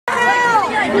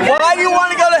Why do you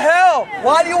want to go to hell?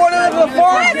 Why do you want to live in a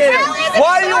fornicator?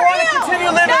 Why do you want to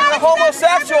continue living as a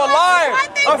homosexual, a liar,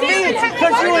 a thief?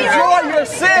 Because you enjoy your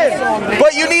sin.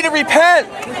 But you need to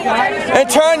repent and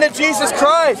turn to Jesus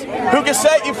Christ, who can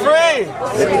set you free.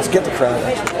 Let's get the crowd.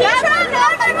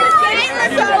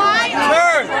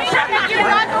 Turn.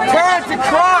 Turn to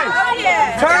Christ.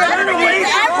 Turn to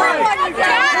Jesus Christ, who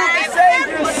can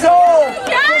save your soul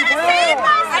from hell.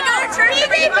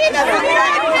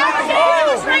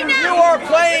 You are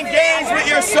playing games with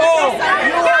your soul.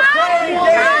 You are playing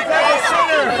games as a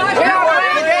sinner. You are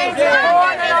playing games.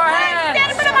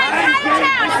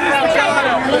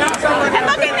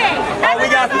 Oh, we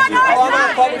got this. Oh, I'm on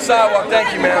the public sidewalk.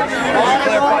 Thank you, man. Let me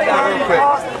clarify that real quick.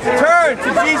 Turn to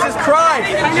Jesus Christ.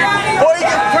 Or you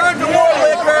can turn to more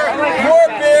liquor, more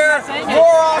beer,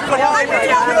 more alcohol.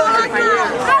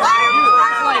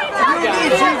 You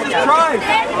need Jesus Christ,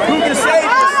 who can save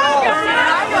your soul.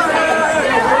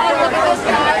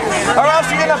 Or else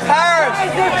you're going to perish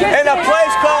in a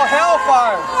place called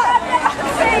hellfire.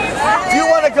 Do you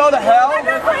want to go to hell?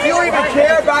 Do you even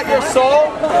care about your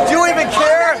soul? Do you even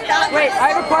care? Wait,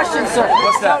 I have a question, sir.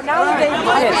 What's that? So now that they've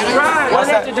what do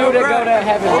they have to do to go to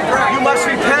heaven? You must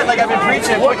repent like I've been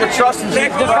preaching and put your trust in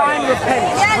Jesus. Define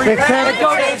repent. Repent and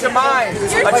change your mind.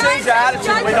 A change your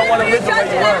attitude when you don't want to live the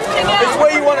way you were. It's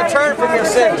where you want to turn from your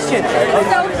sins.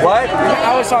 What?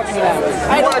 I was talking to them.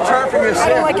 You want to turn from your I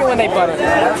sin. don't like it when they butter.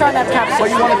 I'm trying to have conversation.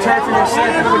 Well, you want to turn from your sin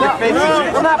and put your faith in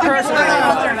Jesus. I'm not personally.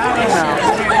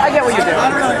 I get what you're doing.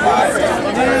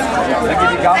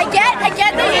 I get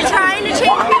that you're trying to change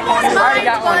people's minds. I already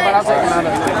got one, but I'll take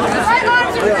another.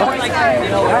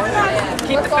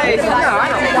 Keep the faith. No, I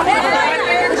don't.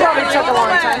 It's probably took a long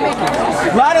time.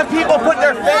 A lot of people put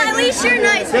their faith. Well, at least you're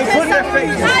nice. They put their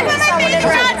faith. I put my faith in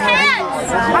God's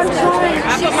hands. I'm trying.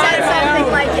 She said something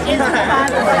like, it is the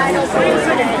Bible, but I don't believe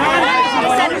in it.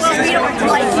 She said, well, we don't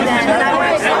like you then. And I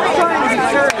went, I'm trying to be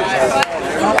sure.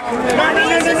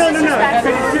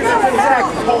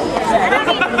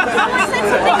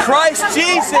 Christ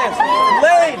Jesus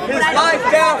laid his life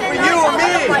down for you and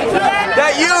me,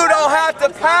 that you don't have to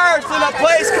perish in a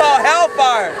place called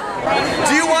hellfire.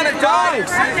 Do you want to die?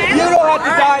 You don't have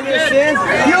to die in your sins.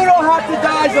 You don't have to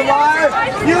die as a liar.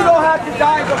 You don't have to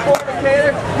die as a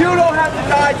fornicator. You don't have to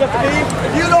die as a thief.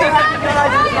 You don't have to die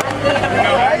as a...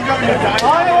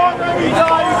 I want to be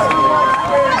dying.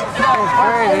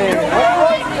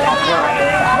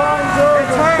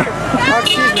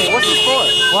 Excuse me, what's this for?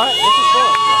 What? What's this for?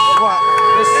 What?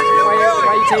 Why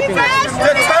are you taping this?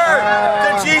 To turn to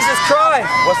Jesus Christ.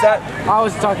 What's that? I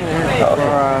was talking to him.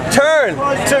 Turn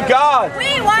to God.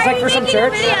 Wait, why are you making a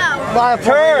video?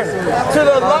 Turn to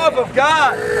the love of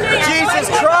God. Jesus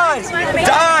Christ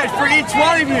died for each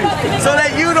one of you so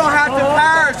that you don't have to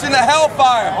perish in the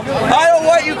hellfire. I don't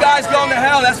want you guys going to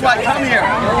hell. That's why I come here.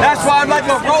 That's why I'm like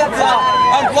a roadblock.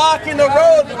 I'm blocking the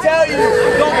road to tell you,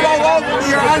 don't go over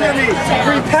me or under me.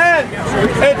 Repent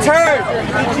and turn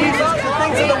to Jesus, the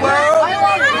things of the world. I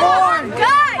love porn.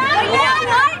 God, you know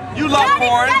what? You love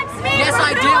porn. Yes,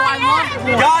 I do. I love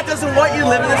porn. God doesn't want you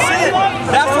living in sin.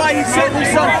 That's why he sent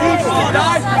his son Jesus to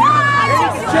die for you.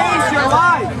 And to change your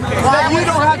life. That you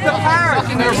don't have to perish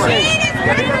in your sin.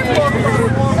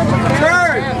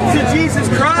 Turn to Jesus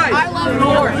Christ. I love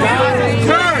porn.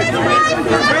 Turn.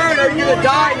 Turn or you will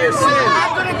die in your sin.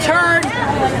 I'm going to turn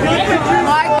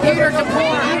my Peter to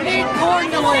porn. You need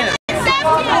porn to live.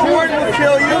 Porn will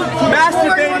kill you.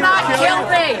 Masturbating will not will kill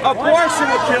me. Abortion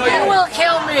will kill you. It will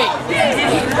kill me.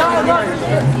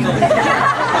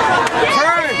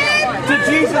 Turn to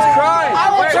Jesus Christ. I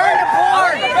will turn to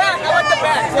porn.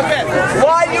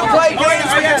 Why do you play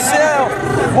games with yourself?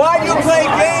 Why do you play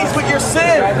games with your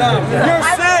sin? Your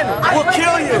sin will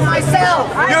kill you.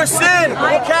 Your sin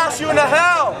will cast you into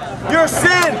hell. Your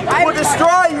sin will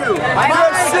destroy you.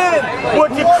 Your sin will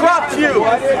corrupt you.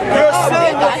 Your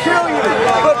sin will kill you.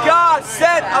 But God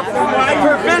sent a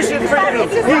provision for you.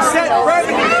 He sent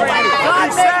remedy for you.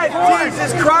 He sent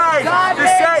Jesus Christ to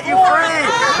set you free.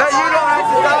 That you don't have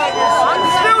to die. I'm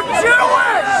still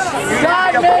Jewish.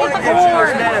 God made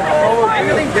porn.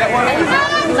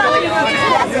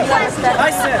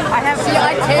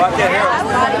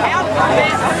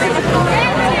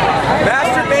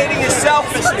 Masturbating is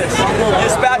selfishness.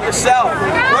 It's about yourself.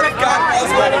 What if God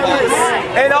knows what it is?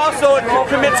 And also it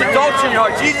commits adultery in your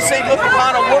heart. Jesus said, look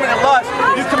upon a woman in lust,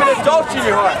 you commit adultery in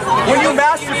your heart. When you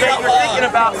masturbate, you're thinking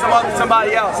about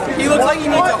somebody else. He looks like he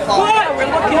needs a hug. We're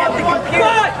looking at the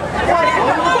computer.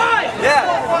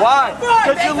 Yeah, why?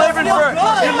 Because you're living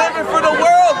for the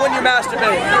world when you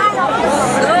masturbate.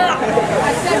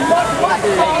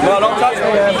 No, don't touch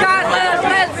me. God loves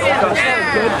lesbians.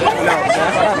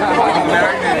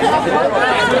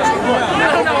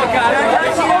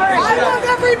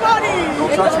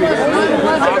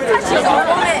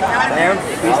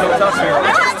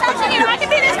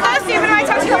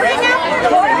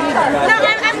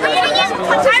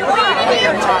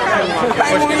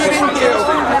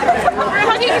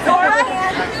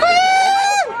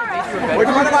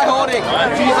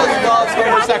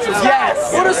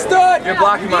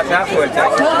 blocking my pathway.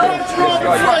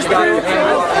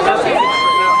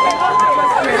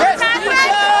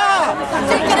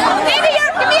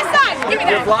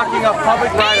 You're blocking a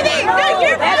public right.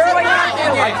 You're blocking us.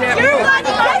 You're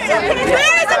blocking us. There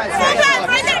is a full path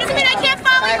right there. Doesn't mean I can't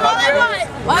follow you all I want.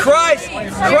 Christ,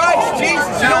 Jesus,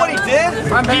 you know what he did?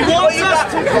 He wants us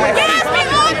to Yes, we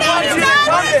want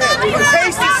you to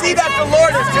taste and see that the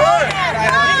Lord is good.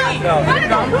 I'm in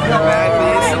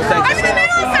the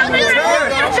middle of something.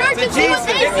 I'm church and see what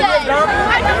they say.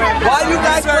 Why you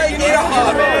guys play eat a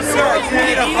hog? Sir,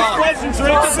 eat a hog.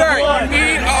 Sir,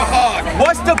 eat a hog.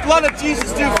 What's the blood of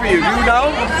Jesus do for you? You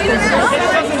know?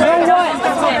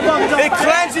 It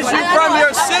cleanses you from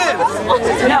your sins.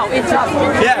 No, it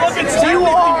doesn't. Yes. You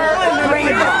are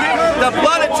The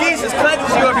blood of Jesus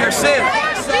cleanses you of your sins.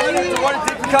 What it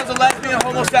did because of lesbian and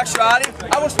homosexuality,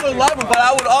 I would still love him, but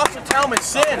I would also tell him it's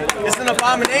sin. It's an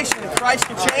abomination, and Christ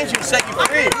can change you and set you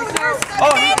free.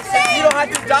 Oh, you don't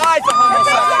have to die as a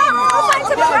homosexual.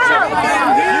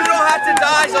 You don't have to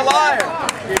die as a liar.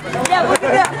 Yeah, look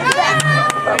at that.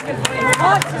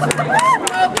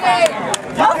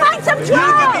 Go find some You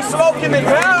can be smoking in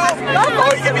hell,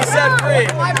 or you can be set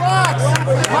free. My box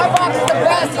is the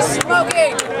best, is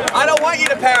smoking. I don't want you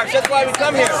to perish, that's why we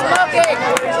come here. Smoking.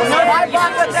 My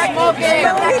box is smoking.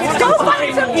 Go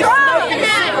find some drugs.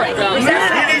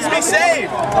 He needs to be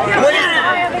saved.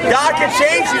 God can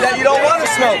change you that you don't want to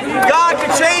smoke. God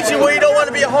can change you where you don't want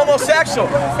to be a homosexual.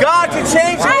 God can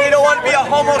change you where you don't want to be a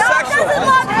homosexual.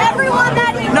 Everyone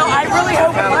that No, I really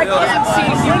hope I can't see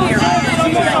you here.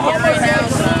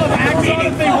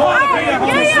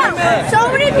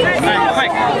 So many people.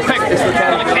 Quick.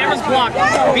 The camera's blocked.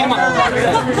 Beat him up.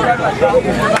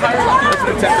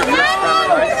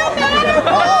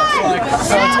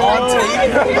 So it's on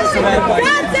tape.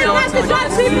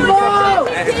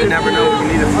 You never know when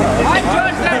you need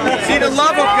it. See the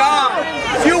love of God.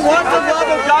 Do you want the love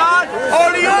of God,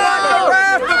 or do you want the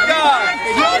wrath of God?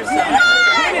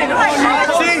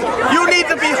 See, you need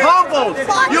to be humbled.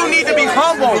 You need to be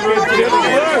humbled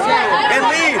and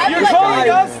leave. You're calling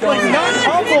us like not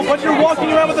humble, but you're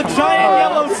walking around with a giant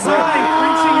yellow sign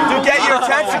preaching your to get your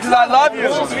attention because I love you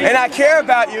and I care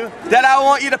about you, that I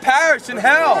want you to perish in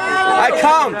hell. I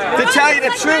come to tell you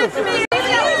the truth.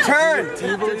 Turn.